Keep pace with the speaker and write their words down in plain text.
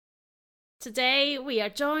Today, we are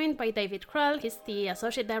joined by David Krull. He's the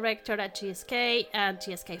Associate Director at GSK and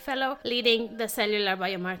GSK Fellow, leading the cellular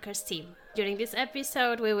biomarkers team. During this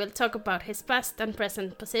episode, we will talk about his past and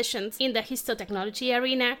present positions in the histotechnology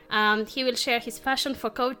arena. He will share his passion for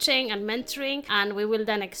coaching and mentoring, and we will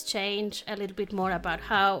then exchange a little bit more about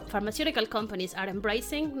how pharmaceutical companies are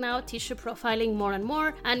embracing now tissue profiling more and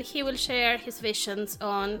more, and he will share his visions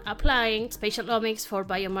on applying spatial omics for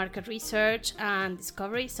biomarker research and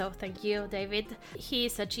discovery. So thank you, David. He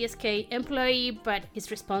is a GSK employee, but his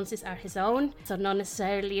responses are his own, so not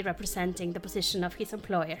necessarily representing the position of his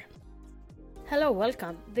employer. Hello,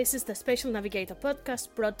 welcome. This is the Spatial Navigator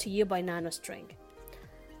podcast brought to you by NanoString.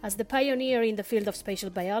 As the pioneer in the field of spatial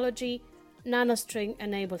biology, NanoString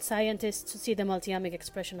enables scientists to see the multi-omic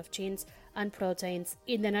expression of genes and proteins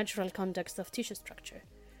in the natural context of tissue structure.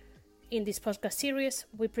 In this podcast series,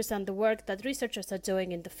 we present the work that researchers are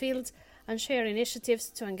doing in the field and share initiatives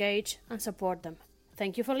to engage and support them.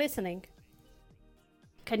 Thank you for listening.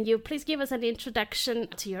 Can you please give us an introduction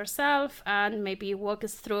to yourself and maybe walk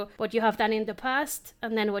us through what you have done in the past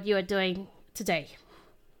and then what you are doing today?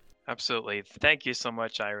 Absolutely. Thank you so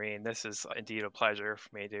much, Irene. This is indeed a pleasure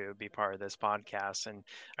for me to be part of this podcast, and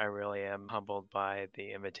I really am humbled by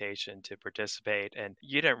the invitation to participate. And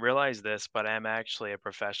you didn't realize this, but I'm actually a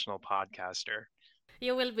professional podcaster.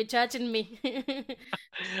 You will be judging me.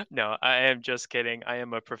 No, I am just kidding. I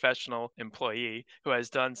am a professional employee who has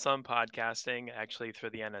done some podcasting actually through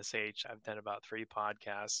the NSH. I've done about 3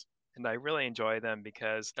 podcasts. And I really enjoy them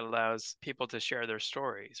because it allows people to share their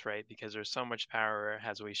stories, right? Because there's so much power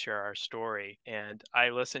as we share our story. And I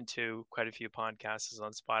listen to quite a few podcasts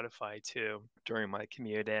on Spotify too during my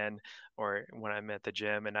commute in or when I'm at the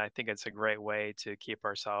gym. And I think it's a great way to keep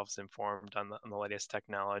ourselves informed on the latest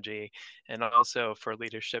technology and also for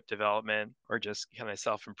leadership development or just kind of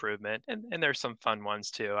self-improvement. And there's some fun ones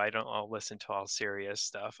too. I'll listen to all serious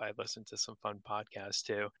stuff. I listen to some fun podcasts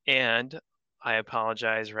too. And I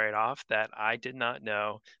apologize right off that I did not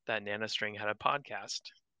know that NanoString had a podcast.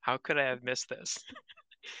 How could I have missed this?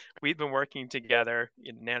 We've been working together,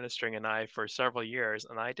 NanoString and I, for several years,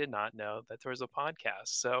 and I did not know that there was a podcast.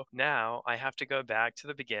 So now I have to go back to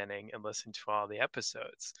the beginning and listen to all the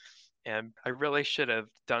episodes. And I really should have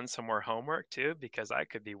done some more homework too, because I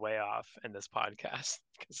could be way off in this podcast.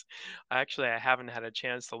 Because I haven't had a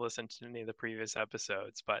chance to listen to any of the previous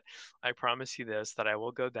episodes, but I promise you this, that I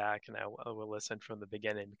will go back and I will listen from the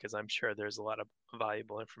beginning because I'm sure there's a lot of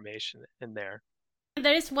valuable information in there.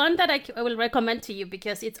 There is one that I will recommend to you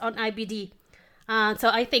because it's on IBD. So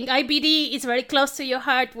I think IBD is very close to your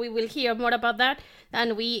heart. We will hear more about that.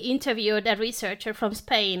 And we interviewed a researcher from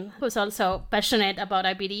Spain who's also passionate about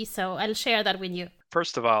IBD. So I'll share that with you.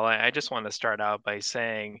 First of all, I just want to start out by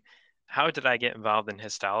saying, how did I get involved in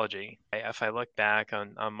histology? If I look back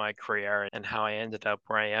on my career and how I ended up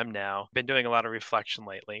where I am now, I've been doing a lot of reflection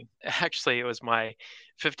lately. Actually, it was my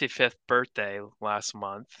 55th birthday last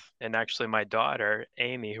month. And actually, my daughter,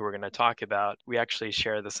 Amy, who we're going to talk about, we actually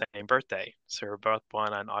share the same birthday. So we're both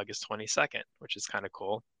born on August 22nd, which is kind of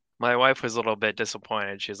cool. My wife was a little bit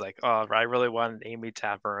disappointed. She's like, oh, I really wanted Amy to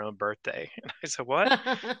have her own birthday. And I said, what?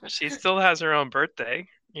 She still has her own birthday.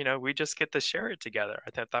 We just get to share it together.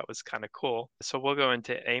 I thought that was kind of cool. So we'll go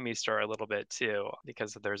into Amy's story a little bit too,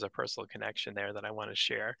 because there's a personal connection there that I want to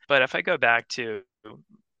share. But if I go back to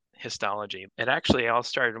histology, it actually all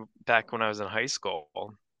started back when I was in high school.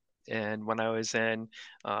 And when I was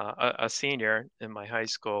a senior in my high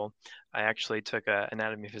school, I actually took an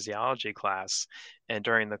anatomy physiology class. And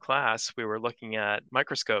during the class, we were looking at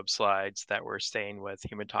microscope slides that were stained with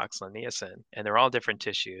hematoxylin and niacin. And they're all different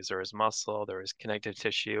tissues. There was muscle, there was connective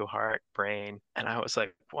tissue, heart, brain. And I was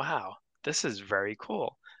like, wow, this is very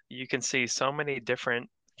cool. You can see so many different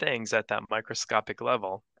things at that microscopic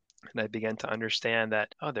level. And I began to understand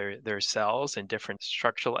that, there are cells and different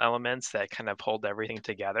structural elements that kind of hold everything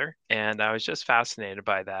together. And I was just fascinated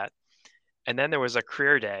by that. And then there was a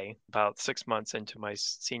career day about 6 months into my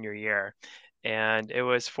senior year, and it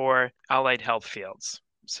was for allied health fields.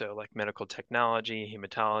 So like medical technology,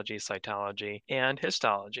 hematology, cytology, and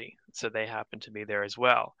histology. So they happened to be there as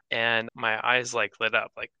well. And my eyes lit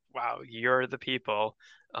up like, wow, you're the people,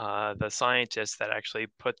 the scientists that actually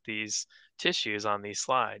put these tissues on these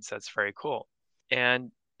slides. That's very cool.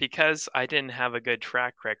 And because I didn't have a good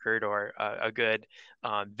track record or a good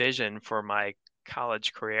vision for my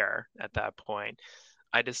college career at that point,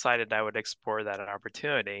 I decided I would explore that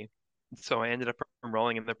opportunity. So I ended up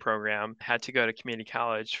enrolling in the program, had to go to community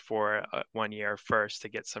college for 1 year first to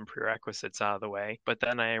get some prerequisites out of the way. But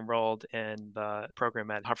then I enrolled in the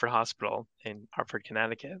program at Hartford Hospital in Hartford,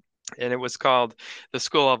 Connecticut. And it was called the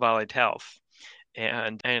School of Allied Health.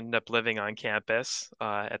 and I ended up living on campus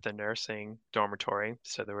at the nursing dormitory.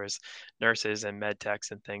 So there was nurses and med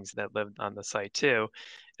techs and things that lived on the site too.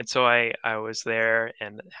 And so I was there,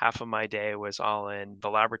 and half of my day was all in the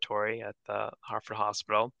laboratory at the Hartford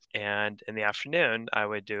Hospital. And in the afternoon, I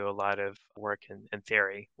would do a lot of work in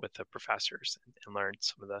theory with the professors and learn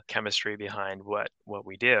some of the chemistry behind what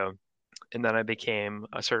we do. And then I became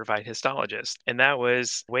a certified histologist. And that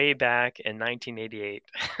was way back in 1988.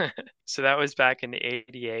 So that was back in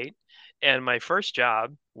 88. And my first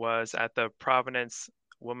job was at the Providence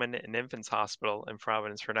Women and Infants Hospital in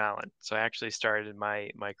Providence, Rhode Island. So I actually started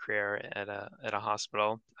my career at a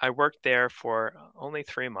hospital. I worked there for only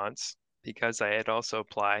 3 months because I had also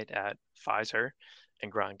applied at Pfizer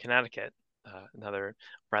in Groton, Connecticut, another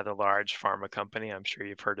rather large pharma company. I'm sure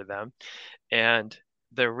you've heard of them. And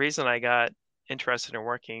the reason I got interested in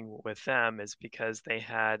working with them is because they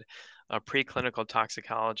had a preclinical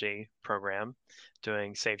toxicology program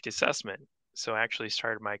doing safety assessment. So I actually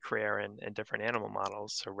started my career in different animal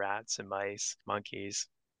models, so rats and mice, monkeys,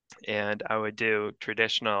 and I would do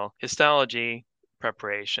traditional histology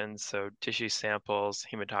preparations, so tissue samples,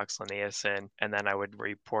 hematoxylin, and then I would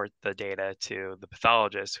report the data to the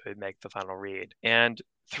pathologist who would make the final read. And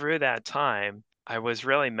through that time, I was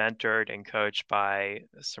really mentored and coached by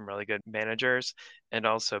some really good managers and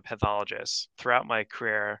also pathologists. Throughout my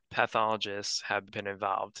career, pathologists have been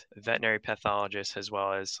involved, veterinary pathologists as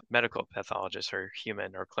well as medical pathologists or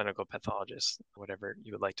human or clinical pathologists, whatever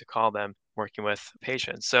you would like to call them, working with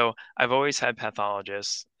patients. So I've always had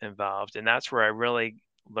pathologists involved, and that's where I really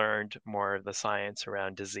learned more of the science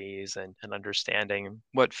around disease and understanding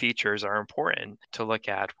what features are important to look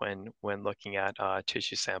at when looking at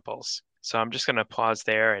tissue samples. So I'm just going to pause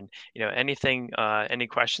there, and any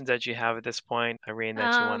questions that you have at this point, Irene,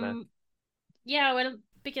 that you want to. Yeah, well,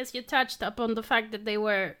 because you touched upon the fact that they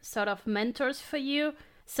were sort of mentors for you.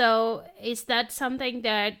 So is that something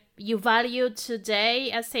that you value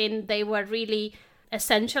today, as in they were really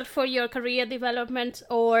essential for your career development,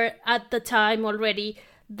 or at the time already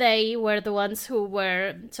they were the ones who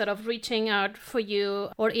were sort of reaching out for you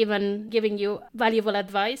or even giving you valuable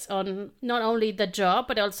advice on not only the job,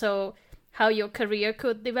 but also how your career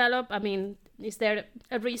could develop? I mean, is there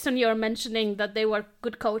a reason you're mentioning that they were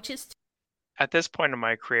good coaches? At this point in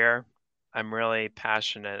my career, I'm really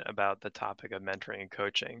passionate about the topic of mentoring and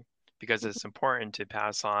coaching because it's important to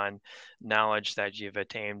pass on knowledge that you've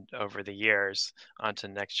attained over the years onto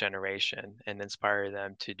the next generation and inspire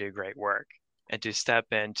them to do great work and to step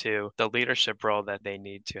into the leadership role that they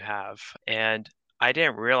need to have. And I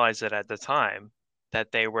didn't realize it at the time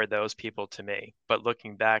that they were those people to me. But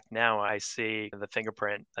looking back now, I see the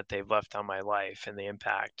fingerprint that they've left on my life and the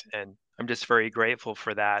impact. And I'm just very grateful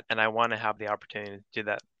for that. And I want to have the opportunity to do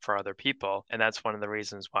that for other people. And that's one of the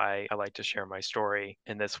reasons why I like to share my story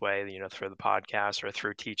in this way, through the podcast or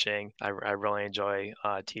through teaching. I really enjoy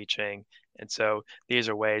teaching. And so these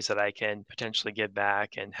are ways that I can potentially give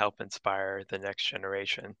back and help inspire the next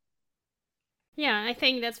generation. Yeah, I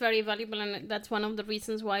think that's very valuable, and that's one of the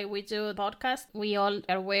reasons why we do a podcast. We all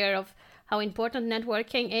are aware of how important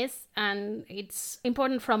networking is, and it's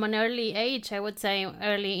important from an early age, I would say,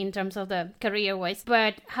 early in terms of the career wise.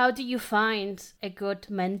 But how do you find a good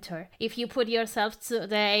mentor? If you put yourself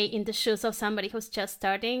today in the shoes of somebody who's just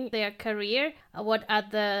starting their career, what are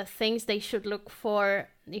the things they should look for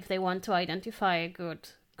if they want to identify a good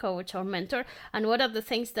coach or mentor? And what are the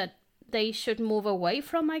things that they should move away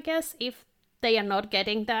from, I guess, if they are not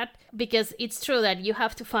getting that? Because it's true that you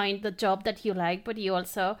have to find the job that you like, but you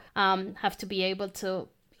also have to be able to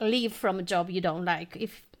leave from a job you don't like,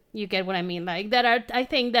 if you get what I mean. Like, I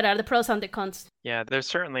think there are the pros and the cons. Yeah, there's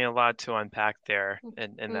certainly a lot to unpack there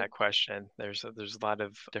in that question. There's a lot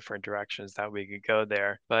of different directions that we could go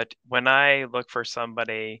there. But when I look for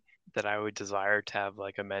somebody that I would desire to have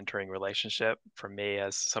like a mentoring relationship, for me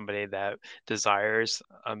as somebody that desires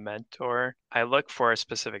a mentor, I look for a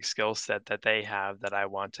specific skill set that they have that I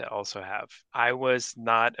want to also have. I was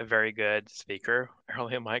not a very good speaker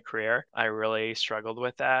early in my career. I really struggled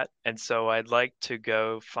with that. And so I like to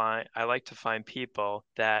find people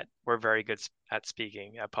that were very good at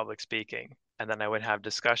speaking, at public speaking. And then I would have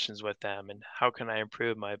discussions with them. And how can I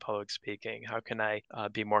improve my public speaking? How can I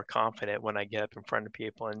be more confident when I get up in front of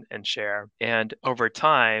people and share? And over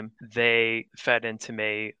time, they fed into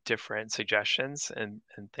me different suggestions and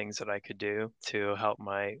things that I could do to help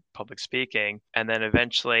my public speaking. And then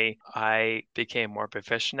eventually I became more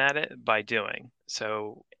proficient at it by doing.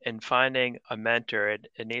 So in finding a mentor,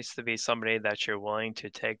 it needs to be somebody that you're willing to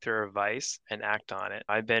take their advice and act on it.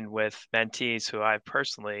 I've been with mentees who I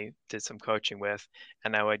personally did some coaching with,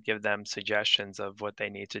 and I would give them suggestions of what they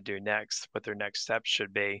need to do next, what their next steps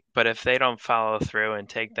should be. But if they don't follow through and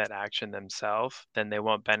take that action themselves, then they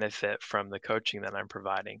won't benefit from the coaching that I'm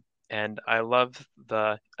providing. And I love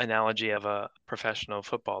the analogy of a professional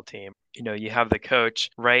football team. You have the coach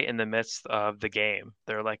right in the midst of the game.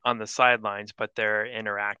 They're like on the sidelines, but they're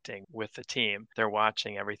interacting with the team. They're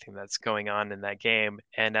watching everything that's going on in that game.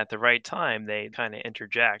 And at the right time, they kind of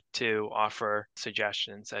interject to offer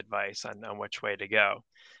suggestions, advice on which way to go.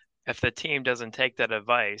 If the team doesn't take that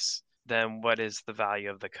advice, then what is the value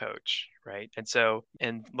of the coach, right? And so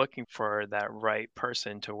in looking for that right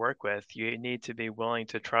person to work with, you need to be willing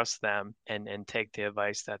to trust them and take the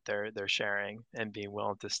advice that they're sharing and be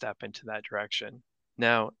willing to step into that direction.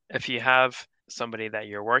 Now, if you have somebody that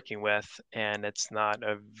you're working with and it's not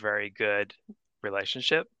a very good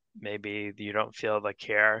relationship, maybe you don't feel the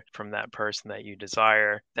care from that person that you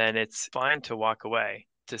desire, then it's fine to walk away,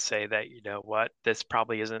 to say that, what, this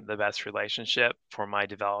probably isn't the best relationship for my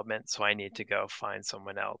development, so I need to go find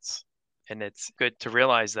someone else. And it's good to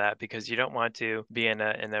realize that, because you don't want to be in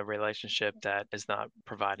a relationship that is not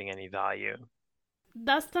providing any value.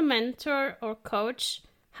 Does the mentor or coach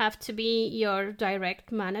have to be your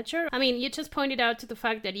direct manager? I mean, you just pointed out to the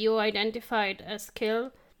fact that you identified a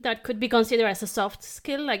skill that could be considered as a soft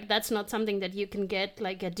skill. Like, that's not something that you can get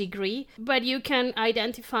like a degree, but you can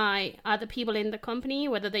identify other people in the company,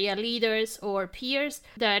 whether they are leaders or peers,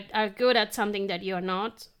 that are good at something that you're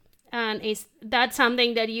not. And is that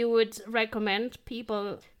something that you would recommend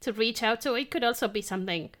people to reach out to? It could also be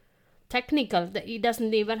something technical, that it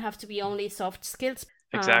doesn't even have to be only soft skills.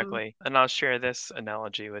 Exactly. And I'll share this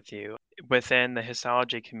analogy with you. Within the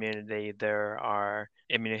histology community, there are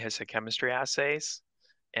immunohistochemistry assays,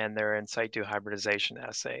 and they're in situ hybridization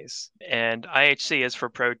assays. And IHC is for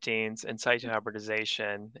proteins, and situ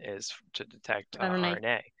hybridization is to detect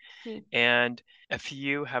RNA. And if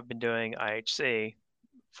you have been doing IHC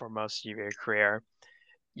for most of your career,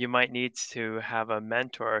 you might need to have a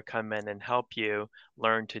mentor come in and help you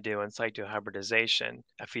learn to do in situ hybridization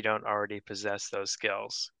if you don't already possess those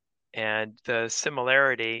skills. And the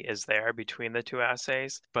similarity is there between the two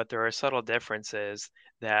assays, but there are subtle differences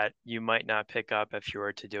that you might not pick up if you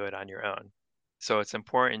were to do it on your own. So it's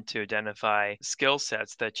important to identify skill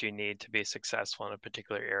sets that you need to be successful in a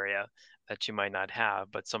particular area that you might not have,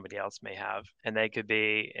 but somebody else may have. And they could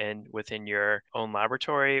be within your own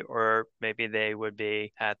laboratory, or maybe they would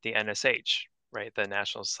be at the NSH, right? The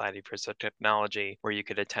National Society for Technology, where you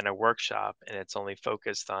could attend a workshop and it's only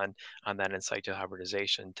focused on that in situ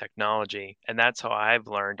hybridization technology. And that's how I've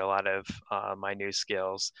learned a lot of my new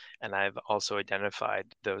skills. And I've also identified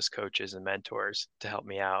those coaches and mentors to help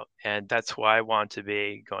me out. And that's who I want to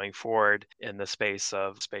be going forward in the space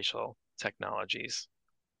of spatial technologies.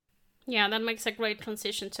 Yeah, that makes a great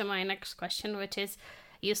transition to my next question, which is,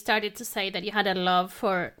 you started to say that you had a love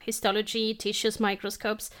for histology, tissues,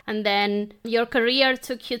 microscopes, and then your career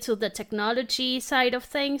took you to the technology side of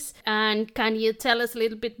things. And can you tell us a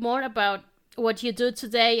little bit more about what you do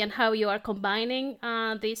today and how you are combining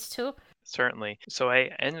these two? Certainly. So I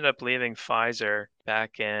ended up leaving Pfizer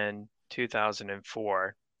back in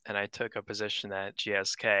 2004, and I took a position at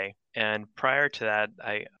GSK. And prior to that,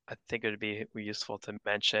 I think it would be useful to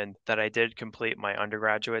mention that I did complete my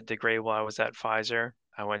undergraduate degree while I was at Pfizer.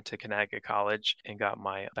 I went to Connecticut College and got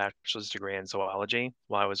my bachelor's degree in zoology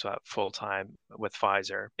while I was full-time with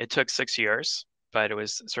Pfizer. It took 6 years, but it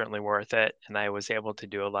was certainly worth it. And I was able to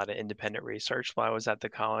do a lot of independent research while I was at the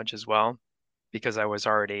college as well, because I was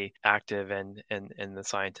already active in the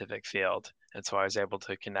scientific field. And so I was able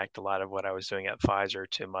to connect a lot of what I was doing at Pfizer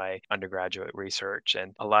to my undergraduate research.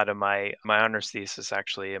 And a lot of my honors thesis,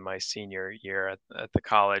 actually, in my senior year at the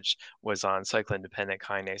college, was on cyclin-dependent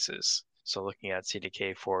kinases. So looking at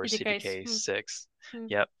CDK4, CDK6,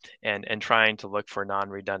 yep, and trying to look for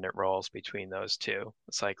non-redundant roles between those two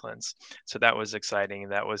cyclins. So that was exciting.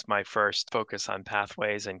 That was my first focus on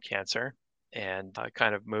pathways and cancer. And I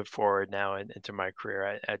kind of moved forward now into my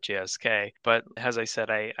career at GSK. But as I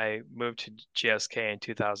said, I moved to GSK in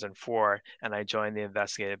 2004, and I joined the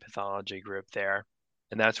investigative pathology group there.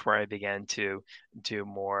 And that's where I began to do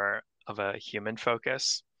more of a human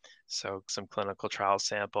focus. So some clinical trial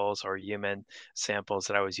samples or human samples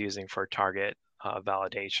that I was using for target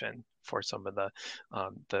validation for some of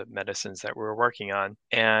the medicines that we were working on.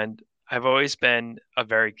 And I've always been a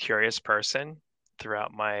very curious person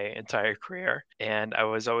throughout my entire career. And I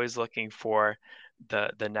was always looking for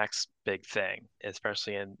the next big thing,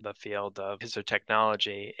 especially in the field of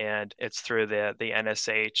histotechnology. And it's through the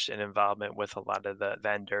NSH and involvement with a lot of the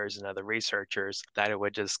vendors and other researchers that I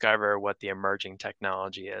would discover what the emerging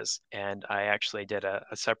technology is. And I actually did a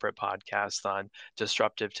separate podcast on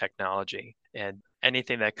disruptive technology and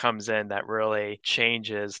anything that comes in that really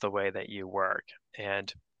changes the way that you work.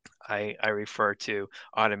 And I refer to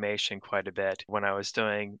automation quite a bit. When I was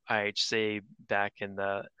doing IHC back in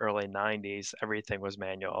the early 90s, everything was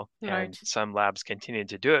manual, and Right. some labs continued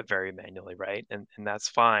to do it very manually, right? And that's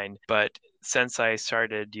fine. But since I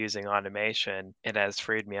started using automation, it has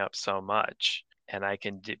freed me up so much. And I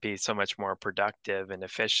can be so much more productive and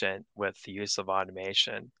efficient with the use of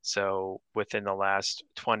automation. So within the last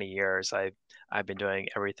 20 years, I've been doing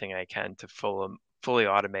everything I can to fully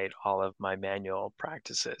automate all of my manual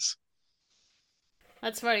practices.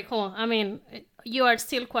 That's very cool. I mean, you are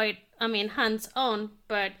still quite, hands on,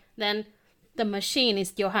 but then the machine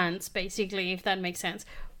is your hands, basically, if that makes sense.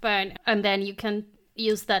 And then you can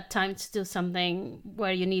use that time to do something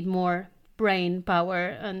where you need more brain power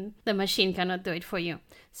and the machine cannot do it for you.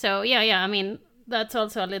 So, yeah, I mean, that's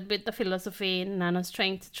also a little bit the philosophy in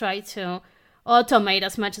NanoString, to try to automate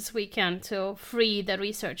as much as we can to free the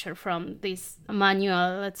researcher from these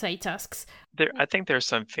manual, let's say, tasks. I think there's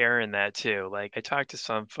some fear in that too. Like I talked to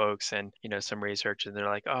some folks and, some researchers, and they're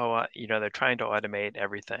like, oh, they're trying to automate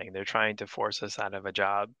everything. They're trying to force us out of a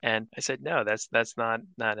job. And I said, no, that's not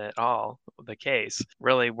at all the case.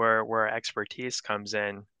 Really, where expertise comes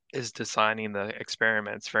in is designing the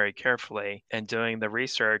experiments very carefully and doing the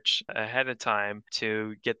research ahead of time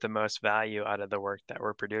to get the most value out of the work that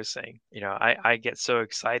we're producing. I get so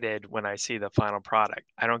excited when I see the final product.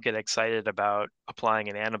 I don't get excited about applying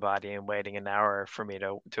an antibody and waiting an hour for me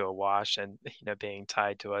to a wash and being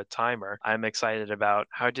tied to a timer. I'm excited about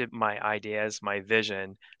how did my ideas, my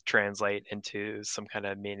vision translate into some kind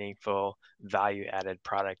of meaningful value added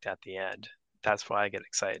product at the end. That's what I get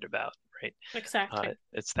excited about. Right? Exactly.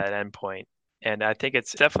 It's that endpoint. And I think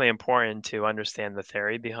it's definitely important to understand the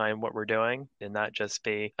theory behind what we're doing and not just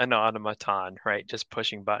be an automaton, right? Just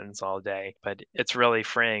pushing buttons all day. But it's really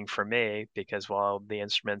freeing for me because while the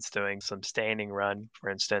instrument's doing some staining run,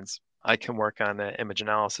 for instance, I can work on an image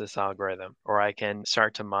analysis algorithm, or I can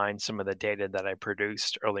start to mine some of the data that I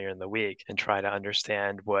produced earlier in the week and try to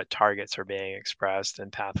understand what targets are being expressed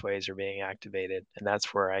and pathways are being activated. And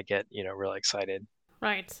that's where I get, really excited.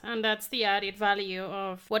 Right, and that's the added value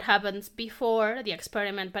of what happens before the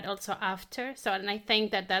experiment, but also after. So, and I think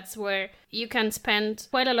that that's where you can spend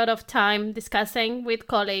quite a lot of time discussing with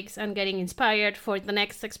colleagues and getting inspired for the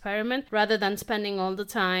next experiment, rather than spending all the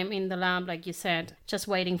time in the lab, like you said, just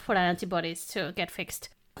waiting for antibodies to get fixed.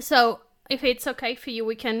 So, if it's okay for you,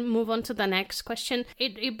 we can move on to the next question.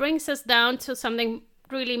 It brings us down to something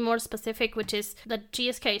really more specific, which is that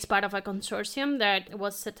GSK is part of a consortium that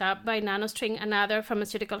was set up by NanoString and other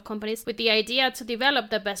pharmaceutical companies with the idea to develop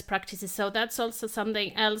the best practices. So that's also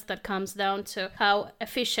something else that comes down to how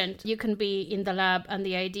efficient you can be in the lab, and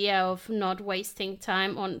the idea of not wasting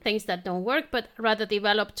time on things that don't work, but rather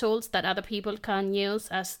develop tools that other people can use,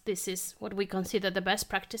 as this is what we consider the best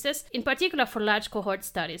practices, in particular for large cohort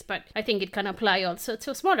studies. But I think it can apply also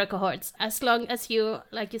to smaller cohorts, as long as you,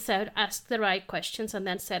 like you said, ask the right questions and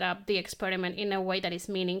then set up the experiment in a way that is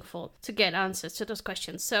meaningful to get answers to those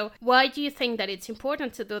questions. So why do you think that it's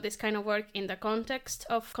important to do this kind of work in the context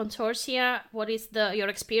of consortia? What is your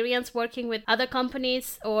experience working with other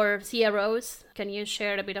companies or CROs? Can you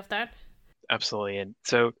share a bit of that? Absolutely. And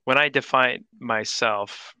so when I define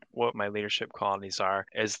myself, what my leadership qualities are,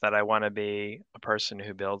 is that I want to be a person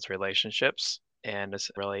who builds relationships, and this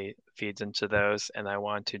really feeds into those. And I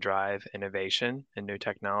want to drive innovation and new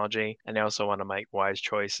technology. And I also want to make wise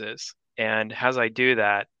choices. And as I do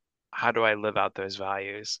that, how do I live out those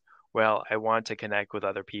values? Well, I want to connect with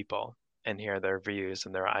other people and hear their views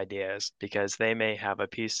and their ideas, because they may have a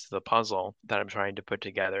piece to the puzzle that I'm trying to put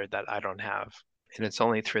together that I don't have. And it's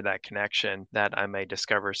only through that connection that I may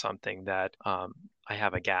discover something that I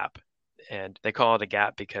have a gap. And they call it a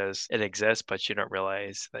gap because it exists, but you don't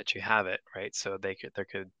realize that you have it, right? So there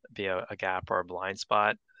could be a gap or a blind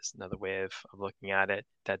spot. That's another way of looking at it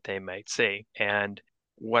that they might see. And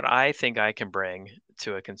what I think I can bring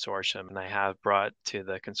to a consortium, and I have brought to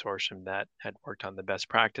the consortium that had worked on the best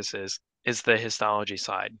practices, is the histology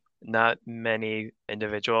side. Not many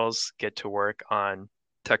individuals get to work on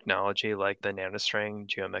technology like the NanoString,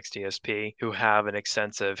 GeoMx DSP, who have an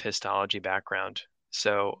extensive histology background.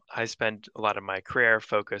 So I spent a lot of my career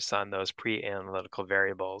focused on those pre-analytical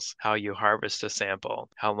variables, how you harvest a sample,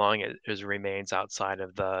 how long remains outside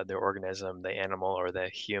of the organism, the animal or the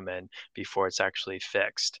human before it's actually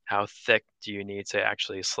fixed. How thick do you need to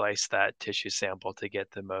actually slice that tissue sample to get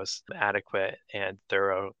the most adequate and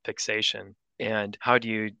thorough fixation? And how do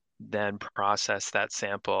you then process that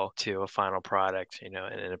sample to a final product, in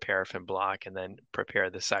a paraffin block, and then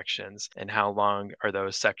prepare the sections? And how long are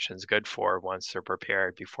those sections good for once they're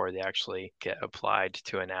prepared before they actually get applied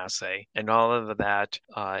to an assay? And all of that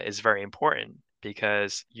is very important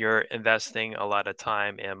because you're investing a lot of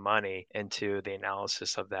time and money into the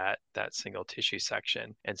analysis of that single tissue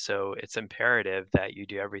section. And so it's imperative that you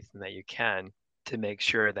do everything that you can to make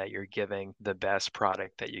sure that you're giving the best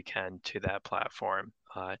product that you can to that platform.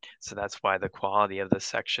 So that's why the quality of the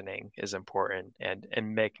sectioning is important, and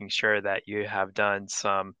making sure that you have done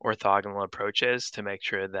some orthogonal approaches to make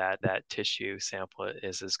sure that that tissue sample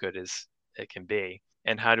is as good as it can be.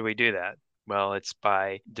 And how do we do that? Well, it's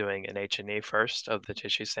by doing an H&E first of the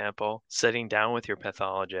tissue sample, sitting down with your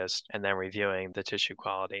pathologist, and then reviewing the tissue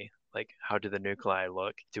quality. Like, how do the nuclei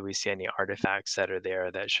look? Do we see any artifacts that are there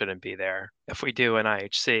that shouldn't be there? If we do an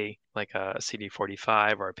IHC, like a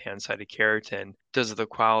CD45 or a pancytokeratin, does the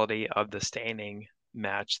quality of the staining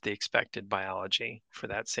match the expected biology for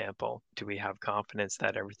that sample? Do we have confidence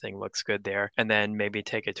that everything looks good there? And then maybe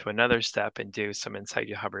take it to another step and do some in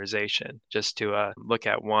situ hybridization, just to look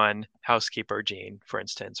at one housekeeper gene, for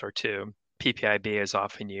instance, or two. PPIB is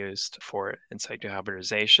often used for in situ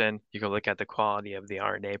hybridization. You can look at the quality of the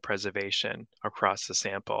RNA preservation across the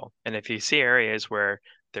sample. And if you see areas where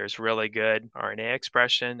there's really good RNA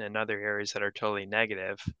expression and other areas that are totally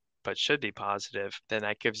negative, but should be positive, then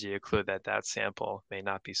that gives you a clue that that sample may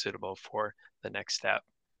not be suitable for the next step.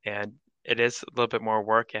 And it is a little bit more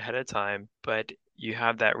work ahead of time, but you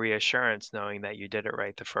have that reassurance knowing that you did it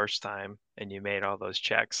right the first time and you made all those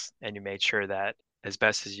checks and you made sure that as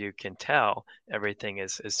best as you can tell, everything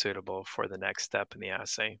is suitable for the next step in the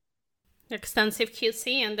assay. Extensive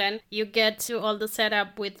QC, and then you get to all the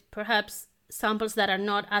setup with perhaps samples that are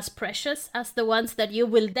not as precious as the ones that you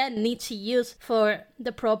will then need to use for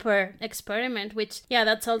the proper experiment, which, yeah,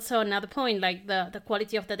 that's also another point. Like the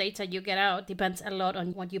quality of the data you get out depends a lot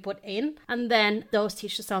on what you put in. And then those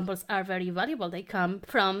tissue samples are very valuable. They come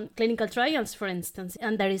from clinical trials, for instance.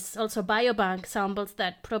 And there is also biobank samples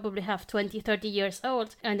that probably have 20, 30 years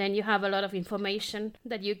old. And then you have a lot of information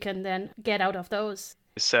that you can then get out of those.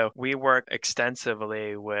 So we work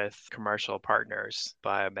extensively with commercial partners,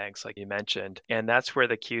 biobanks, like you mentioned, and that's where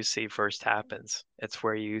the QC first happens. It's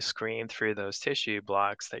where you screen through those tissue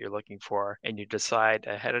blocks that you're looking for, and you decide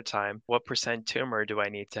ahead of time, what % tumor do I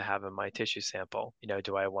need to have in my tissue sample?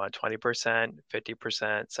 Do I want 20%,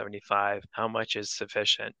 50%, 75? How much is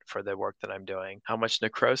sufficient for the work that I'm doing? How much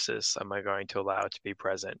necrosis am I going to allow to be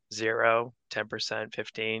present? 0, 10%,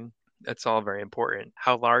 15? That's all very important.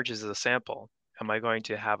 How large is the sample? Am I going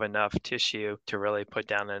to have enough tissue to really put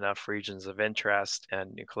down enough regions of interest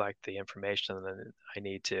and collect the information that I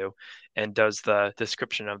need to? And does the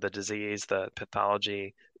description of the disease, the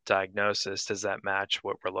pathology diagnosis, does that match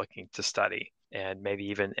what we're looking to study? And maybe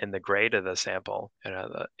even in the grade of the sample,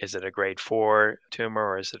 is it a grade 4 tumor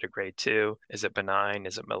or is it a grade 2? Is it benign?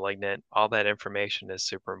 Is it malignant? All that information is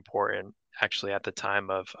super important actually at the time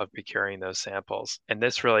of procuring those samples. And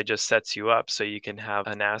this really just sets you up so you can have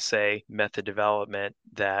an assay method development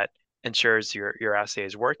that ensures your assay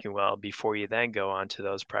is working well before you then go on to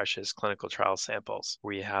those precious clinical trial samples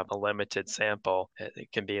where you have a limited sample.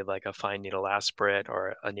 It can be like a fine needle aspirate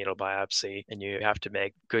or a needle biopsy, and you have to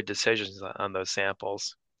make good decisions on those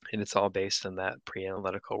samples. And it's all based on that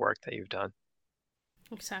pre-analytical work that you've done.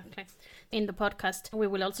 Exactly. In the podcast, we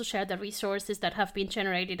will also share the resources that have been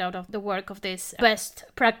generated out of the work of these best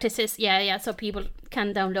practices. Yeah, so people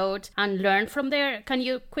can download and learn from there. Can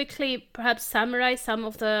you quickly perhaps summarize some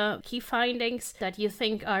of the key findings that you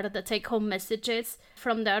think are the take-home messages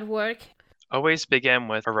from that work? Always begin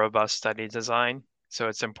with a robust study design. So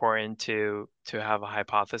it's important to have a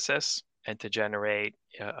hypothesis and to generate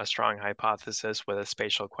a strong hypothesis with a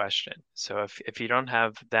spatial question. So if you don't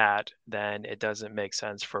have that, then it doesn't make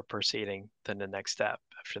sense for proceeding to the next step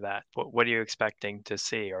after that. What are you expecting to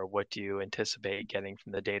see, or what do you anticipate getting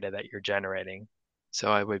from the data that you're generating?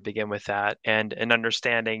 So I would begin with that and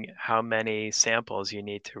understanding how many samples you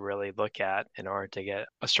need to really look at in order to get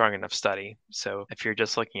a strong enough study. So if you're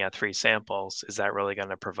just looking at 3 samples, is that really going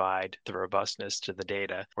to provide the robustness to the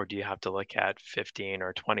data? Or do you have to look at 15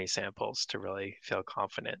 or 20 samples to really feel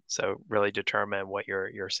confident? So really determine what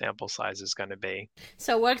your sample size is going to be.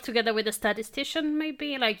 So work together with a statistician,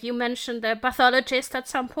 maybe? Like you mentioned the pathologist at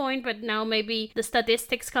some point, but now maybe the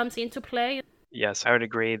statistics comes into play. Yes, I would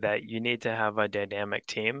agree that you need to have a dynamic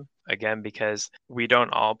team, again, because we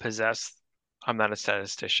don't all possess, I'm not a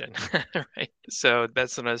statistician, right? So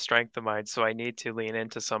that's not a strength of mine. So I need to lean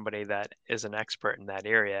into somebody that is an expert in that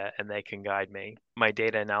area and they can guide me. My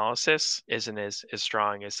data analysis isn't as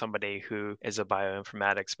strong as somebody who is a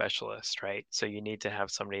bioinformatics specialist, right? So you need to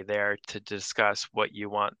have somebody there to discuss what you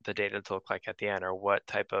want the data to look like at the end or what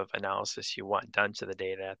type of analysis you want done to the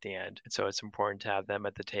data at the end. And so it's important to have them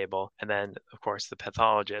at the table. And then, of course, the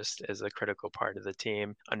pathologist is a critical part of the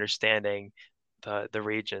team, understanding the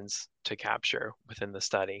regions to capture within the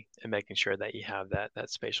study and making sure that you have that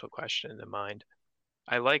spatial question in mind.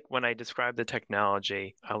 I like when I describe the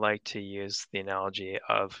technology, I like to use the analogy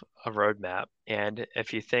of a roadmap. And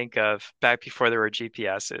if you think of back before there were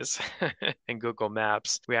GPSs and Google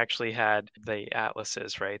Maps, we actually had the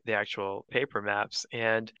atlases, right? The actual paper maps.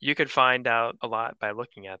 And you could find out a lot by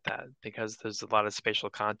looking at that because there's a lot of spatial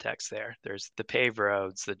context there. There's the paved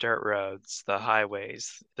roads, the dirt roads, the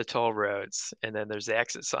highways, the toll roads, and then there's the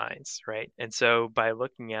exit signs, right? And so by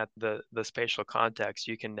looking at the spatial context,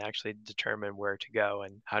 you can actually determine where to go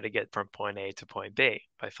and how to get from point A to point B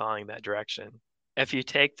by following that direction. If you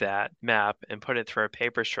take that map and put it through a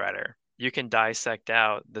paper shredder, you can dissect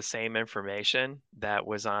out the same information that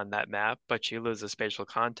was on that map, but you lose the spatial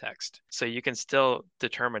context. So you can still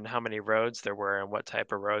determine how many roads there were and what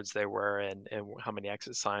type of roads they were and how many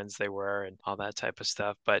exit signs they were and all that type of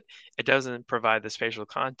stuff, but it doesn't provide the spatial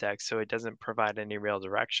context, so it doesn't provide any real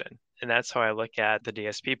direction. And that's how I look at the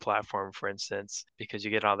DSP platform, for instance, because you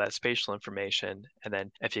get all that spatial information. And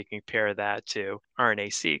then if you compare that to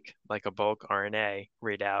RNA-seq, like a bulk RNA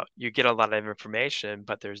readout, you get a lot of information,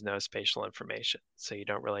 but there's no spatial information. So you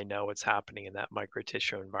don't really know what's happening in that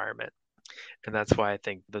microtissue environment. And that's why I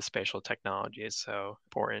think the spatial technology is so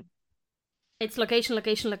important. It's location,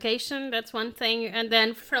 location, location. That's one thing. And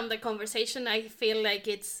then from the conversation, I feel like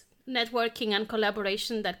it's networking and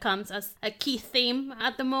collaboration that comes as a key theme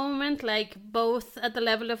at the moment, like both at the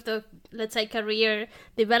level of the, let's say, career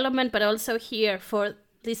development, but also here for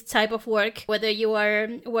this type of work. Whether you are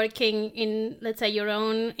working in, let's say, your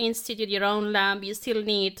own institute, your own lab, you still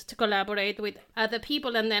need to collaborate with other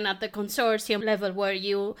people. And then at the consortium level, where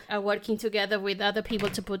you are working together with other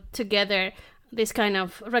people to put together these kind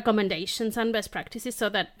of recommendations and best practices so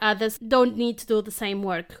that others don't need to do the same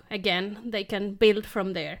work again. They can build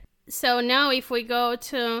from there. So now if we go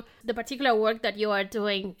to the particular work that you are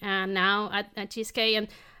doing now at GSK and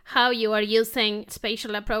how you are using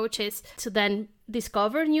spatial approaches to then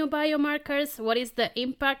discover new biomarkers, what is the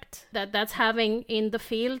impact that that's having in the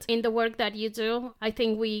field, in the work that you do? I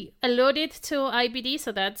think we alluded to IBD,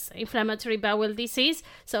 so that's inflammatory bowel disease.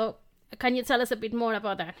 So can you tell us a bit more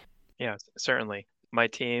about that? Yeah, certainly. My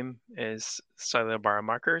team is cellular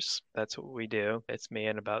biomarkers. That's what we do. It's me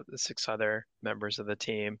and about 6 other members of the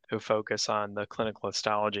team who focus on the clinical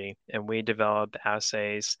histology. And we develop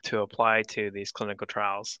assays to apply to these clinical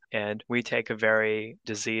trials. And we take a very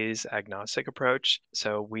disease agnostic approach.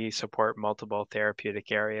 So we support multiple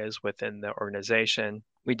therapeutic areas within the organization.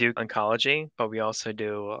 We do oncology, but we also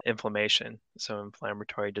do inflammation, so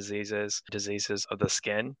inflammatory diseases, diseases of the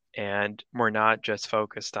skin. And we're not just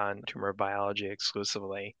focused on tumor biology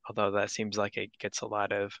exclusively, although that seems like it gets a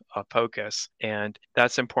lot of focus. And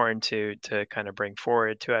that's important to kind of bring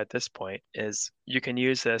forward too at this point, is you can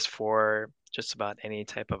use this for just about any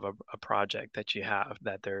type of a project that you have,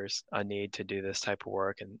 that there's a need to do this type of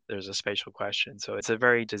work and there's a spatial question. So it's a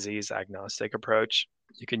very disease agnostic approach.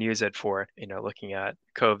 You can use it for, looking at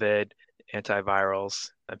COVID, antivirals,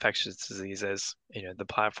 infectious diseases. The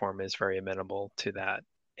platform is very amenable to that.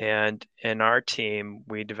 And in our team,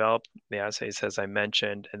 we developed the assays, as I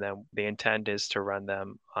mentioned, and then the intent is to run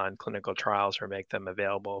them on clinical trials or make them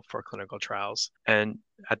available for clinical trials. And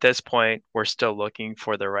at this point, we're still looking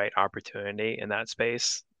for the right opportunity in that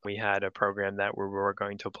space. We had a program that we were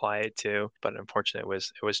going to apply it to, but unfortunately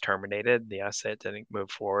it was terminated. The asset didn't move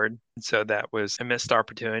forward. And so that was a missed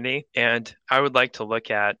opportunity. And I would like to look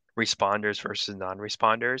at responders versus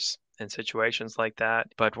non-responders in situations like that.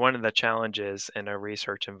 But one of the challenges in a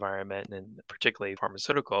research environment, and particularly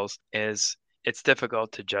pharmaceuticals, is it's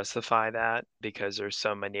difficult to justify that because there's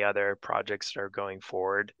so many other projects that are going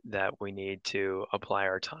forward that we need to apply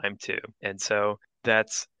our time to. And so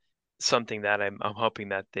that's something that I'm hoping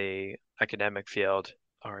that the academic field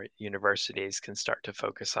or universities can start to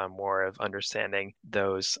focus on more of understanding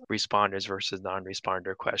those responders versus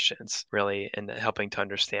non-responder questions, really, and helping to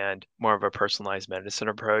understand more of a personalized medicine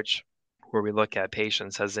approach where we look at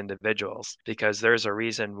patients as individuals, because there's a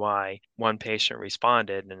reason why one patient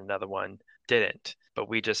responded and another one didn't, but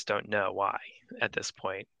we just don't know why at this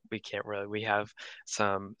point. We can't really, we have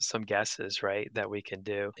some guesses, right, that we can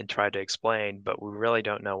do and try to explain, but we really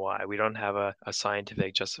don't know why. We don't have a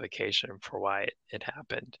scientific justification for why it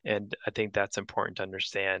happened. And I think that's important to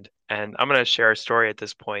understand. And I'm going to share a story at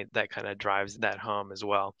this point that kind of drives that home as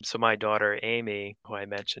well. So my daughter, Amy, who I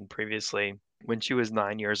mentioned previously, when she was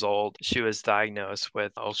 9 years old, she was diagnosed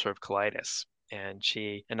with ulcerative colitis. And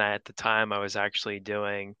she and I, at the time, I was actually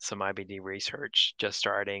doing some IBD research, just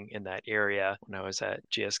starting in that area when I was at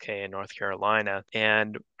GSK in North Carolina.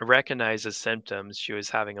 And I recognized the symptoms. She was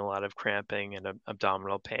having a lot of cramping and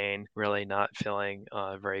abdominal pain, really not feeling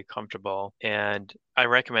very comfortable. And I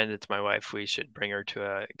recommended to my wife we should bring her to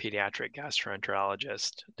a pediatric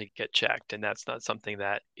gastroenterologist to get checked. And that's not something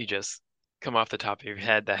that you just come off the top of your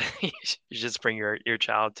head that you just bring your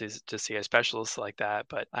child to see a specialist like that.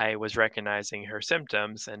 But I was recognizing her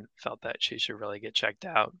symptoms and felt that she should really get checked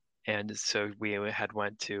out. And so we had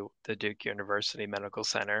went to the Duke University Medical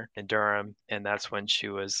Center in Durham, and that's when she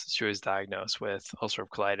was diagnosed with ulcerative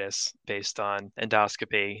colitis based on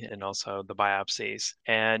endoscopy and also the biopsies.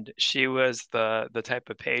 And she was the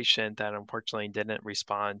type of patient that unfortunately didn't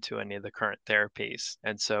respond to any of the current therapies.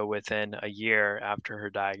 And so within a year after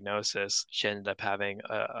her diagnosis, she ended up having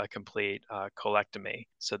a complete colectomy.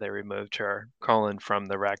 So they removed her colon from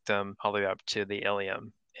the rectum all the way up to the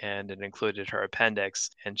ileum, and it included her appendix.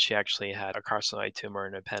 And she actually had a carcinoid tumor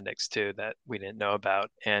in her appendix too that we didn't know about.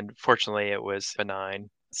 And fortunately, it was benign.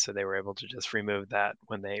 So they were able to just remove that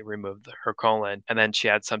when they removed her colon. And then she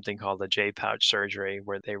had something called a J pouch surgery,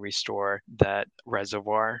 where they restore that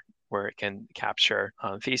reservoir where it can capture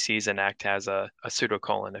feces and act as a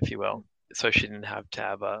pseudocolon, if you will. So she didn't have to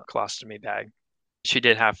have a colostomy bag. She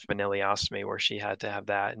did have an ileostomy where she had to have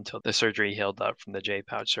that until the surgery healed up from the J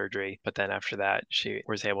pouch surgery. But then after that, she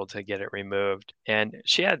was able to get it removed. And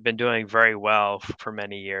she had been doing very well for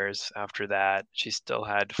many years after that. She still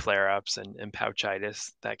had flare ups and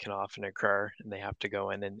pouchitis that can often occur, and they have to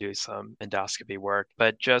go in and do some endoscopy work.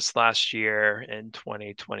 But just last year in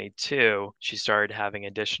 2022, she started having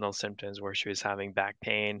additional symptoms where she was having back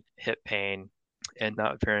pain, hip pain, and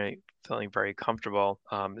not feeling very comfortable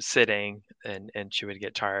sitting, and she would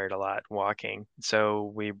get tired a lot walking.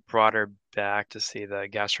 So we brought her back to see the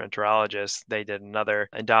gastroenterologist. They did another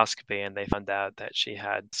endoscopy and they found out that she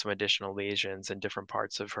had some additional lesions in different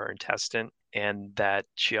parts of her intestine, and that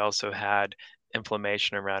she also had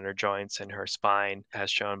inflammation around her joints and her spine, as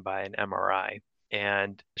shown by an MRI.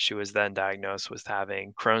 And she was then diagnosed with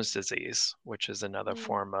having Crohn's disease, which is another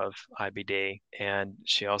form of IBD. And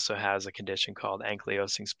she also has a condition called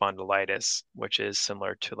ankylosing spondylitis, which is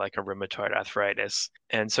similar to like a rheumatoid arthritis.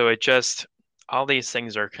 And so it just, all these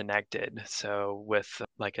things are connected. So with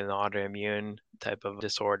like an autoimmune type of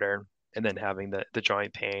disorder, and then having the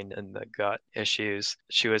joint pain and the gut issues,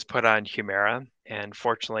 she was put on Humira. And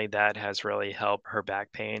fortunately, that has really helped her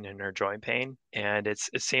back pain and her joint pain. And it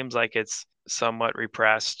seems like it's somewhat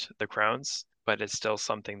repressed the Crohn's, but it's still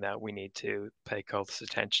something that we need to pay close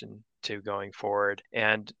attention to going forward.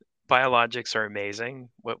 And biologics are amazing,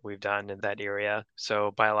 what we've done in that area.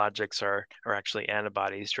 So biologics are actually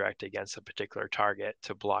antibodies directed against a particular target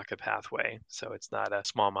to block a pathway. So it's not a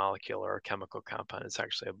small molecule or a chemical compound. It's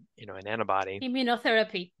actually an antibody.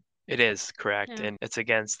 Immunotherapy. It is correct. Yeah. And it's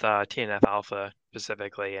against TNF alpha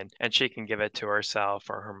specifically. And she can give it to herself,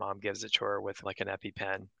 or her mom gives it to her with like an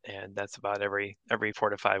EpiPen. And that's about every 4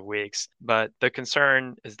 to 5 weeks. But the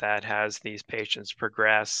concern is that as these patients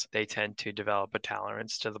progress, they tend to develop a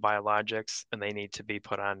tolerance to the biologics, and they need to be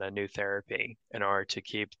put on a new therapy in order to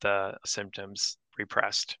keep the symptoms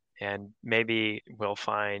repressed. And maybe we'll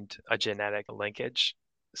find a genetic linkage.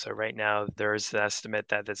 So right now, there's an estimate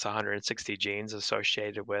that it's 160 genes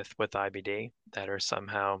associated with IBD that are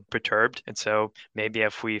somehow perturbed. And so maybe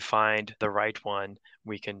if we find the right one,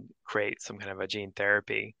 we can create some kind of a gene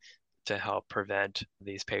therapy to help prevent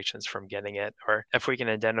these patients from getting it. Or if we can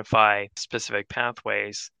identify specific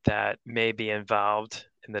pathways that may be involved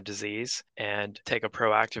in the disease and take a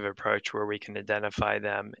proactive approach where we can identify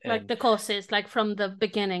them Like the causes, like from the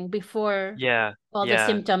beginning, before yeah, all the yeah,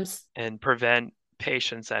 symptoms. and prevent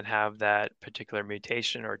patients that have that particular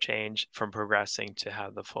mutation or change from progressing to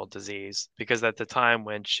have the full disease. Because at the time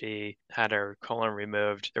when she had her colon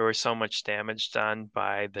removed, there was so much damage done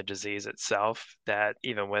by the disease itself that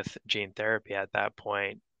even with gene therapy at that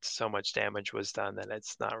point, so much damage was done that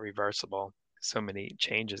it's not reversible. So many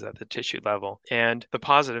changes at the tissue level. And the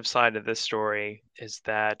positive side of this story is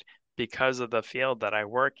that because of the field that I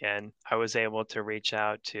work in, I was able to reach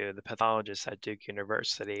out to the pathologist at Duke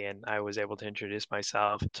University, and I was able to introduce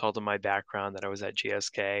myself, told them my background, that I was at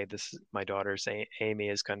GSK. This is my daughter, Amy,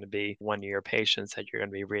 is going to be one of your patients that you're going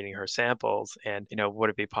to be reading her samples. And, would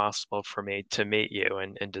it be possible for me to meet you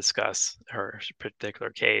and discuss her particular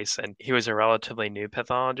case? And he was a relatively new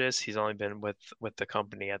pathologist. He's only been with the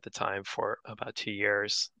company at the time for about 2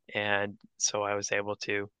 years. And so I was able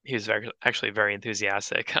to, he was actually very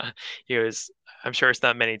enthusiastic. I'm sure it's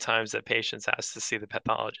not many times that patients ask to see the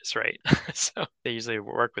pathologist, right? So they usually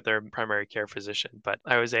work with their primary care physician. But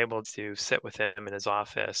I was able to sit with him in his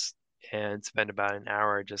office and spend about an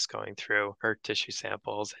hour just going through her tissue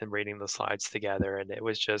samples and reading the slides together. And it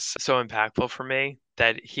was just so impactful for me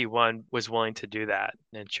that he was willing to do that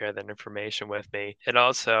and share that information with me. It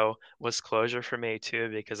also was closure for me too,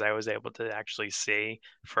 because I was able to actually see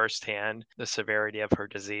firsthand the severity of her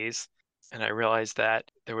disease. And I realized that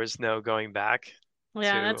there was no going back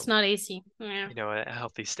Yeah, that's to, not easy. Yeah. a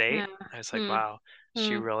healthy state. Yeah. I was like, wow,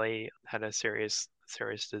 she Mm. really had a serious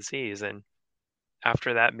disease. And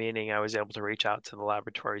after that meeting, I was able to reach out to the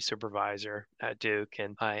laboratory supervisor at Duke,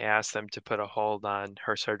 and I asked them to put a hold on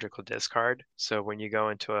her surgical discard. So when you go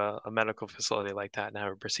into a medical facility like that and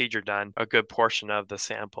have a procedure done, a good portion of the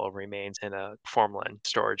sample remains in a formalin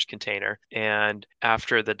storage container. And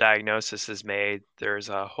after the diagnosis is made, there's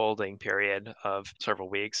a holding period of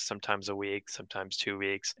several weeks, sometimes a week, sometimes 2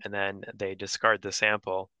 weeks, and then they discard the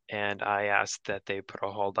sample. And I asked that they put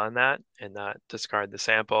a hold on that and not discard the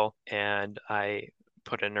sample. And I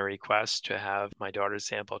put in a request to have my daughter's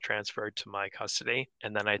sample transferred to my custody.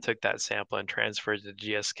 And then I took that sample and transferred it to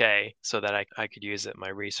GSK so that I could use it in my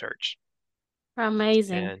research.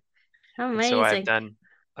 Amazing. And so Amazing.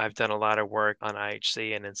 I've done a lot of work on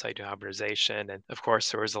IHC and in situ hybridization. And of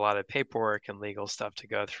course, there was a lot of paperwork and legal stuff to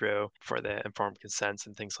go through for the informed consents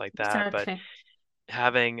and things like that. But Exactly.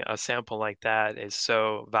 having a sample like that is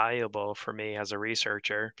so valuable for me as a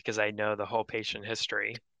researcher because I know the whole patient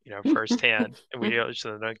history, firsthand, and we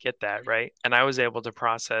usually don't get that, right? And I was able to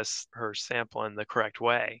process her sample in the correct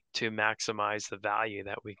way to maximize the value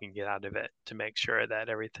that we can get out of it to make sure that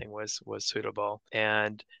everything was suitable.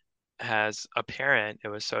 And as a parent, it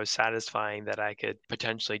was so satisfying that I could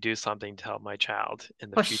potentially do something to help my child in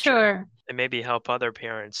the For future. sure. And maybe help other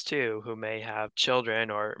parents too who may have children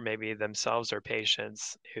or maybe themselves are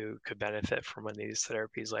patients who could benefit from one of these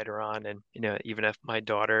therapies later on. And, even if my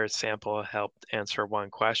daughter's sample helped answer one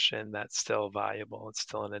question, that's still valuable. It's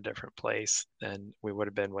still in a different place than we would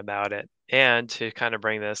have been without it. And to kind of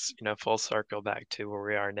bring this, full circle back to where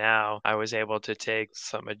we are now, I was able to take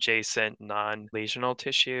some adjacent non-lesional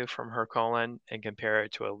tissue from her colon and compare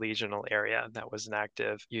it to a lesional area that was an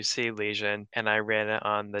active UC lesion. And I ran it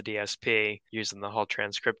on the DSP using the whole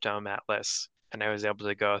transcriptome atlas. And I was able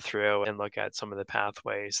to go through and look at some of the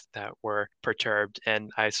pathways that were perturbed. And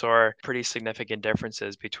I saw pretty significant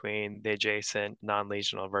differences between the adjacent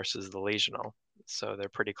non-lesional versus the lesional. So they're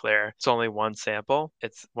pretty clear. It's only one sample,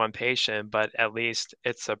 it's one patient, but at least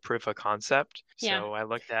it's a proof of concept. Yeah. So I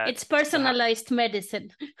looked at It's personalized medicine.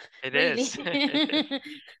 it Really. is.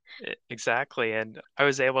 Exactly. And I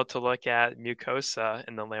was able to look at mucosa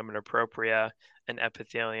in the lamina propria and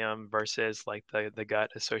epithelium versus like the gut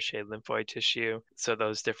associated lymphoid tissue. So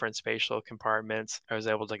those different spatial compartments, I was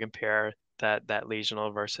able to compare that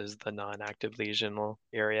lesional versus the non-active lesional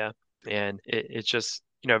area. And it's just,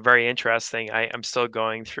 very interesting. I'm still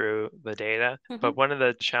going through the data, but one of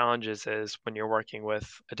the challenges is when you're working with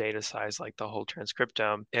a data size like the whole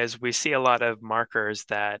transcriptome is we see a lot of markers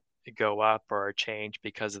that go up or change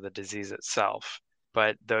because of the disease itself,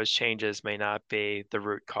 but those changes may not be the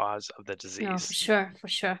root cause of the No, for disease. sure, for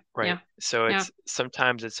sure. Right. Yeah. So Yeah.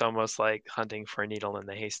 sometimes it's almost like hunting for a needle in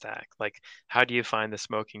the haystack. Like, how do you find the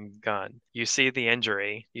smoking gun? You see the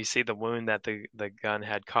injury, you see the wound that the gun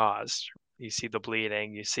had caused. You see the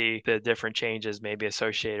bleeding, you see the different changes maybe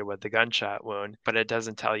associated with the gunshot wound, but it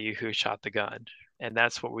doesn't tell you who shot the gun. And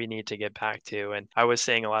that's what we need to get back to. And I was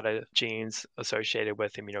seeing a lot of genes associated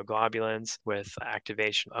with immunoglobulins, with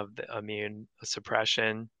activation of the immune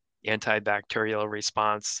suppression, antibacterial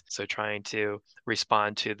response. So trying to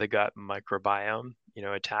respond to the gut microbiome,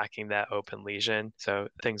 attacking that open lesion. So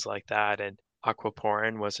things like that. And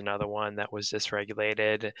Aquaporin was another one that was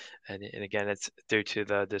dysregulated, and again, it's due to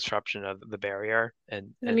the disruption of the barrier The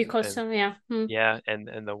and mucosa, yeah. yeah,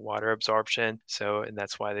 and the water absorption. So, and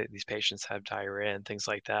that's why these patients have diarrhea and things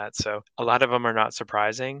like that. So, a lot of them are not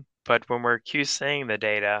surprising, but when we're QCing the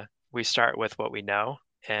data, we start with what we know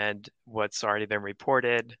and what's already been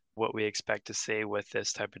reported, what we expect to see with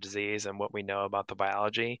this type of disease, and what we know about the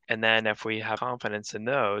biology. And then, if we have confidence in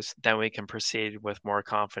those, then we can proceed with more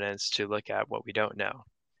confidence to look at what we don't know.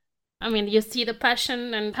 I mean, you see the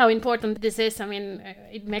passion and how important this is. I mean,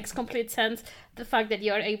 it makes complete sense. The fact that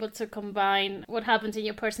you're able to combine what happens in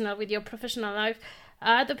your personal with your professional life.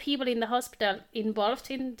 Are the people in the hospital involved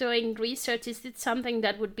in doing research? Is it something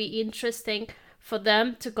that would be interesting for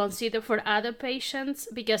them to consider for other patients?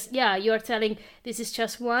 Because, yeah, you're telling this is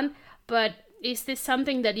just one, but is this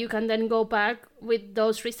something that you can then go back with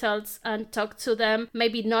those results and talk to them?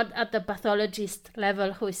 Maybe not at the pathologist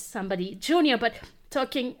level, who is somebody junior, but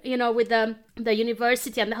talking, with the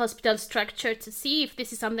university and the hospital structure to see if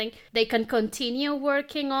this is something they can continue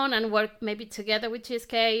working on and work maybe together with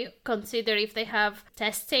GSK, consider if they have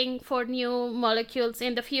testing for new molecules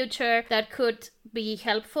in the future that could be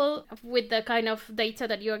helpful with the kind of data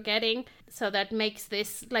that you're getting. So that makes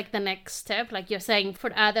this like the next step, like you're saying,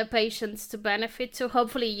 for other patients to benefit too,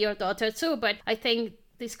 hopefully your daughter too. But I think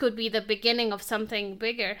this could be the beginning of something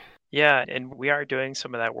bigger. Yeah, and we are doing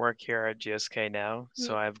some of that work here at GSK now.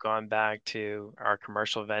 So I've gone back to our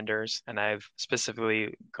commercial vendors and I've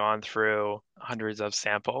specifically gone through hundreds of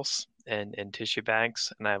samples in tissue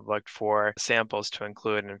banks, and I've looked for samples to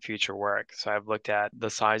include in future work. So I've looked at the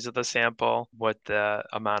size of the sample, what the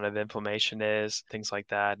amount of inflammation is, things like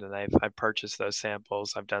that, and I've purchased those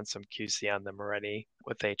samples. I've done some QC on them already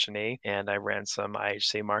with H&E, and I ran some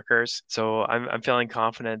IHC markers. So I'm feeling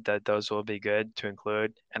confident that those will be good to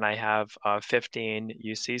include. And I have 15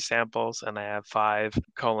 UC samples, and I have 5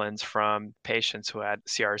 colons from patients who had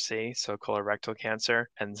CRC, so colorectal cancer,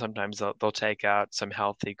 and sometimes they'll take out some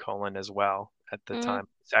healthy colon as well at the time of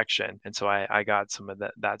section. And so I got some of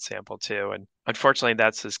that sample too. And unfortunately,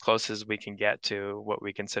 that's as close as we can get to what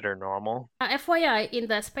we consider normal. FYI, in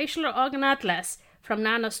the Spatial Organ Atlas from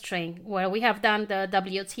NanoString, where we have done the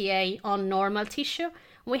WTA on normal tissue,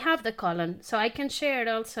 we have the colon. So I can share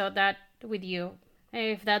also that with you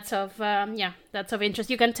if that's of that's of interest.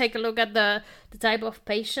 You can take a look at the type of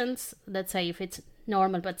patients. Let's say if it's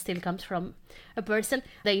normal but still comes from a person,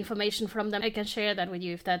 the information from them. I can share that with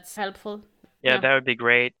you if that's helpful. Yeah, that would be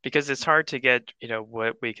great because it's hard to get,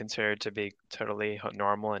 what we consider to be totally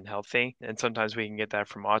normal and healthy. And sometimes we can get that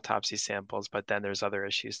from autopsy samples, but then there's other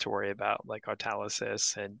issues to worry about, like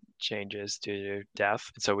autolysis and changes due to death.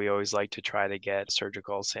 So we always like to try to get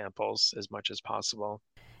surgical samples as much as possible.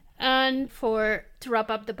 And to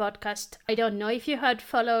wrap up the podcast, I don't know if you had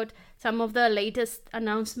followed some of the latest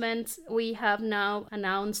announcements. We have now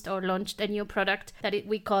announced or launched a new product that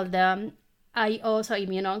we call the also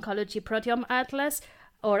Immuno-Oncology Proteome Atlas,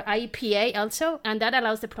 or IPA also, and that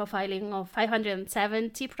allows the profiling of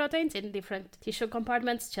 570 proteins in different tissue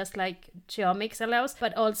compartments, just like GeoMx allows,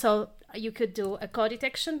 but also you could do a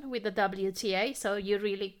co-detection with the WTA, so you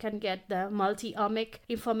really can get the multi-omic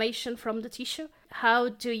information from the tissue. How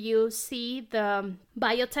do you see the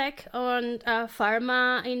biotech and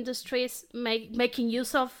pharma industries making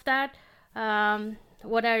use of that?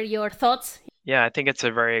 What are your thoughts? Yeah, I think it's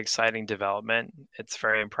a very exciting development. It's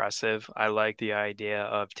very impressive. I like the idea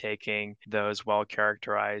of taking those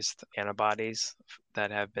well-characterized antibodies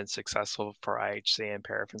that have been successful for IHC and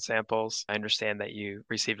paraffin samples. I understand that you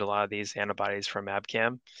received a lot of these antibodies from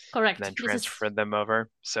Abcam. Correct. And then transferred them over.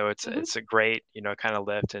 So it's a great, kind of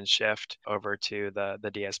lift and shift over to the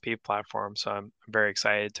DSP platform. So I'm very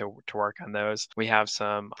excited to work on those. We have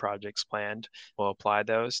some projects planned. We'll apply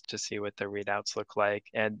those to see what the readouts look like.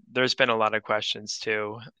 And there's been a lot of questions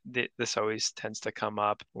too. This always tends to come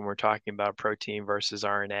up when we're talking about protein versus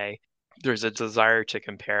RNA. There's a desire to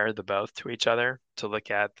compare the both to each other, to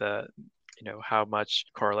look at how much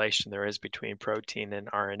correlation there is between protein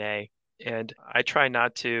and RNA. And I try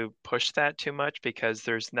not to push that too much because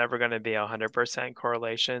there's never going to be 100%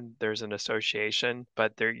 correlation. There's an association,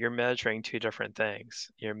 but you're measuring two different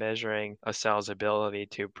things. You're measuring a cell's ability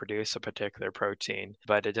to produce a particular protein,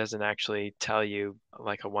 but it doesn't actually tell you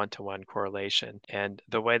like a one-to-one correlation. And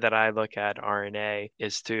the way that I look at RNA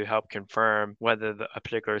is to help confirm whether a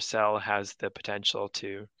particular cell has the potential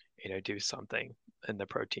to, do something in the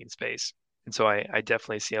protein space. And so I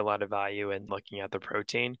definitely see a lot of value in looking at the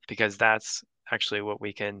protein because that's actually what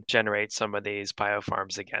we can generate some of these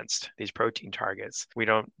biopharms against, these protein targets. We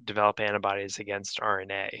don't develop antibodies against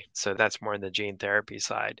RNA. So that's more in the gene therapy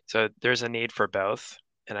side. So there's a need for both.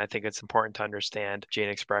 And I think it's important to understand gene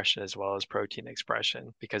expression as well as protein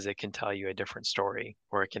expression because it can tell you a different story,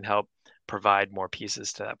 or it can help provide more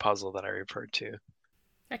pieces to that puzzle that I referred to.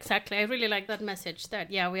 Exactly. I really like that message that,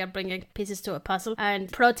 yeah, we are bringing pieces to a puzzle and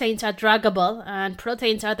proteins are druggable and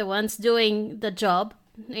proteins are the ones doing the job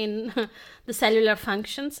in the cellular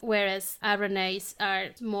functions, whereas RNAs are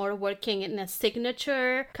more working in a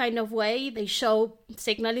signature kind of way. They show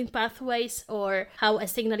signaling pathways or how a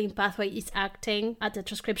signaling pathway is acting at the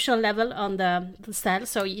transcription level on the cell.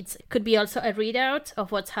 So it could be also a readout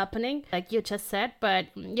of what's happening, like you just said. But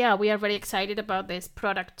yeah, we are very excited about this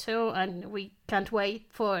product too, and we can't wait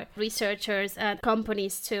for researchers and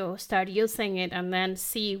companies to start using it and then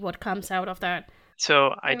see what comes out of that.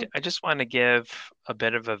 So I just want to give a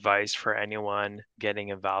bit of advice for anyone getting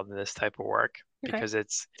involved in this type of work because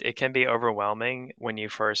it can be overwhelming when you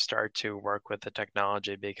first start to work with the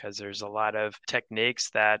technology because there's a lot of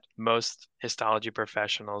techniques that most histology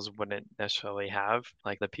professionals wouldn't necessarily have,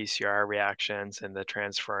 like the PCR reactions and the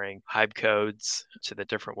transferring HYBE codes to the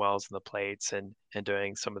different wells in the plates and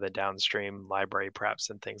doing some of the downstream library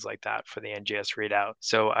preps and things like that for the NGS readout.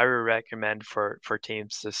 So I would recommend for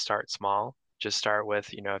teams to start small. Just start with,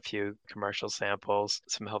 a few commercial samples,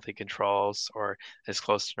 some healthy controls, or as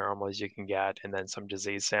close to normal as you can get, and then some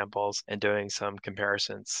disease samples and doing some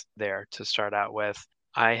comparisons there to start out with.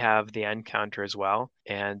 I have the end counter as well.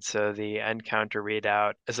 And so the end counter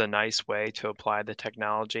readout is a nice way to apply the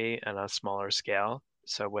technology on a smaller scale.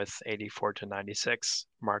 So with 84 to 96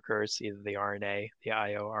 markers, either the RNA, the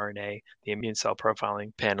IO-RNA, the immune cell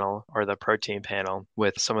profiling panel, or the protein panel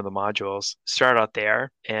with some of the modules, start out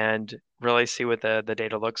there and really see what the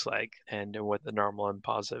data looks like and what the normal and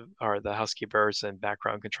positive or the housekeepers and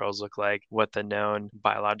background controls look like, what the known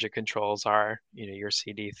biologic controls are, your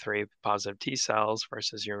CD3 positive T cells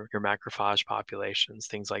versus your macrophage populations,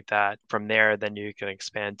 things like that. From there, then you can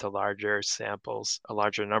expand to larger samples, a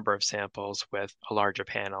larger number of samples with a larger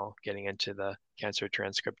panel, getting into the cancer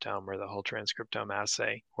transcriptome or the whole transcriptome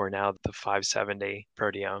assay, or now the 570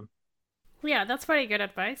 proteome. Yeah, that's very good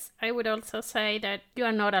advice. I would also say that you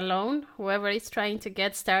are not alone. Whoever is trying to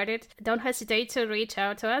get started, don't hesitate to reach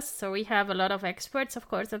out to us. So we have a lot of experts, of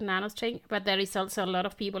course, on nanostring, but there is also a lot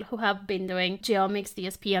of people who have been doing GeoMx,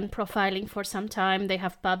 DSP, and profiling for some time. They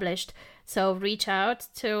have published. So reach out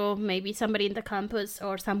to maybe somebody in the campus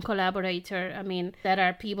or some collaborator. I mean, there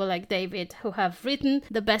are people like David who have written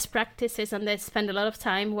the best practices and they spend a lot of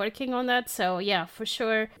time working on that. So yeah, for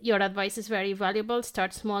sure, your advice is very valuable.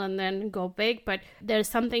 Start small and then go big. But there's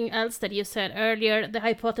something else that you said earlier, the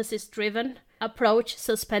hypothesis-driven approach,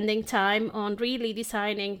 so spending time on really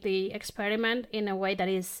designing the experiment in a way that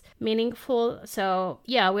is meaningful. So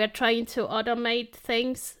yeah, we are trying to automate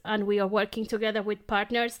things and we are working together with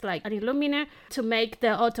partners like Illumina to make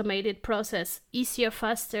the automated process easier,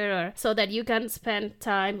 faster, so that you can spend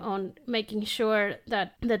time on making sure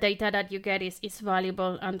that the data that you get is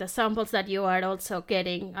valuable and the samples that you are also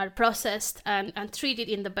getting are processed and treated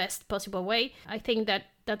in the best possible way. I think that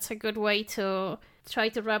that's a good way to try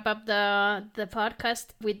to wrap up the podcast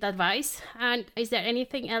with advice. And is there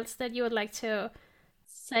anything else that you would like to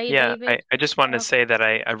say, David? I just wanted to say that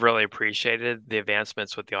I really appreciated the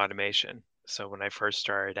advancements with the automation. So when I first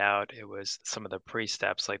started out, it was some of the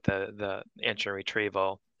pre-steps like the antigen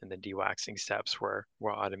retrieval and the dewaxing steps were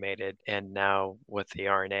automated. And now with the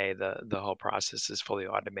RNA, the whole process is fully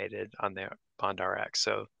automated on the BondRx.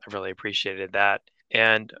 So I really appreciated that.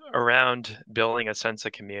 And around building a sense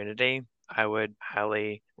of community, I would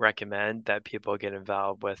highly recommend that people get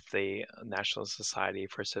involved with the National Society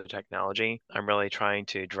for Cytotechnology. I'm really trying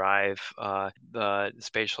to drive the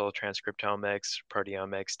spatial transcriptomics,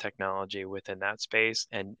 proteomics technology within that space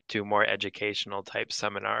and do more educational type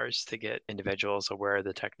seminars to get individuals aware of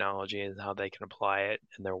the technology and how they can apply it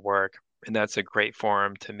in their work. And that's a great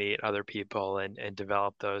forum to meet other people and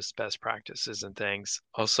develop those best practices and things.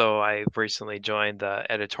 Also, I recently joined the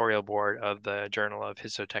editorial board of the Journal of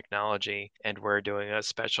Histotechnology, and we're doing a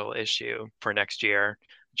special issue for next year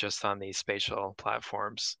just on these spatial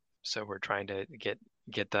platforms. So we're trying to get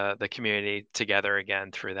the community together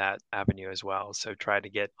again through that avenue as well. So try to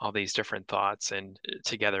get all these different thoughts and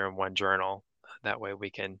together in one journal. That way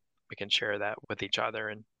we can share that with each other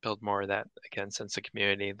and build more of that, again, sense of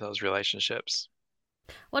community, those relationships.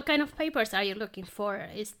 What kind of papers are you looking for?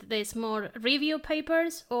 Is this more review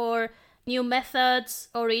papers or new methods,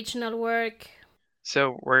 original work?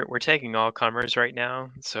 So we're taking all comers right now.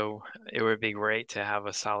 So it would be great to have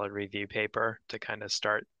a solid review paper to kind of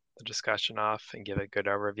start the discussion off and give a good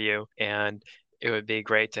overview. And it would be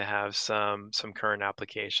great to have some current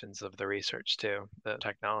applications of the research too, the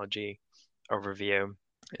technology overview.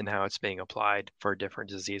 and how it's being applied for different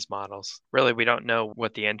disease models. Really, we don't know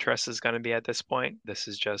what the interest is going to be at this point. This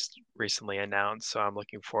is just recently announced, so I'm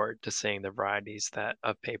looking forward to seeing the varieties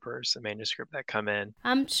of papers and manuscript that come in.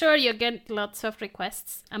 I'm sure you get lots of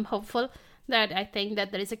requests. I'm hopeful that I think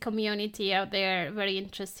that there is a community out there very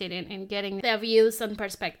interested in getting their views and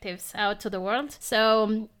perspectives out to the world.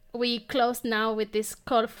 So we close now with this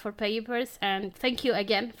call for papers, and thank you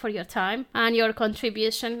again for your time and your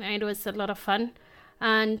contribution. It was a lot of fun.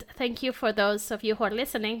 And thank you for those of you who are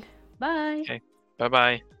listening. Bye. Okay.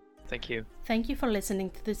 Bye-bye. Thank you. Thank you for listening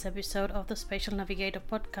to this episode of the Spatial Navigator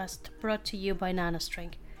podcast brought to you by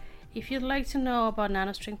NanoString. If you'd like to know about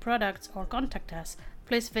NanoString products or contact us,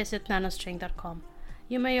 please visit nanostring.com.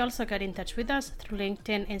 You may also get in touch with us through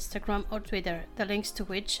LinkedIn, Instagram, or Twitter, the links to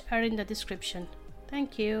which are in the description.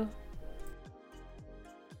 Thank you.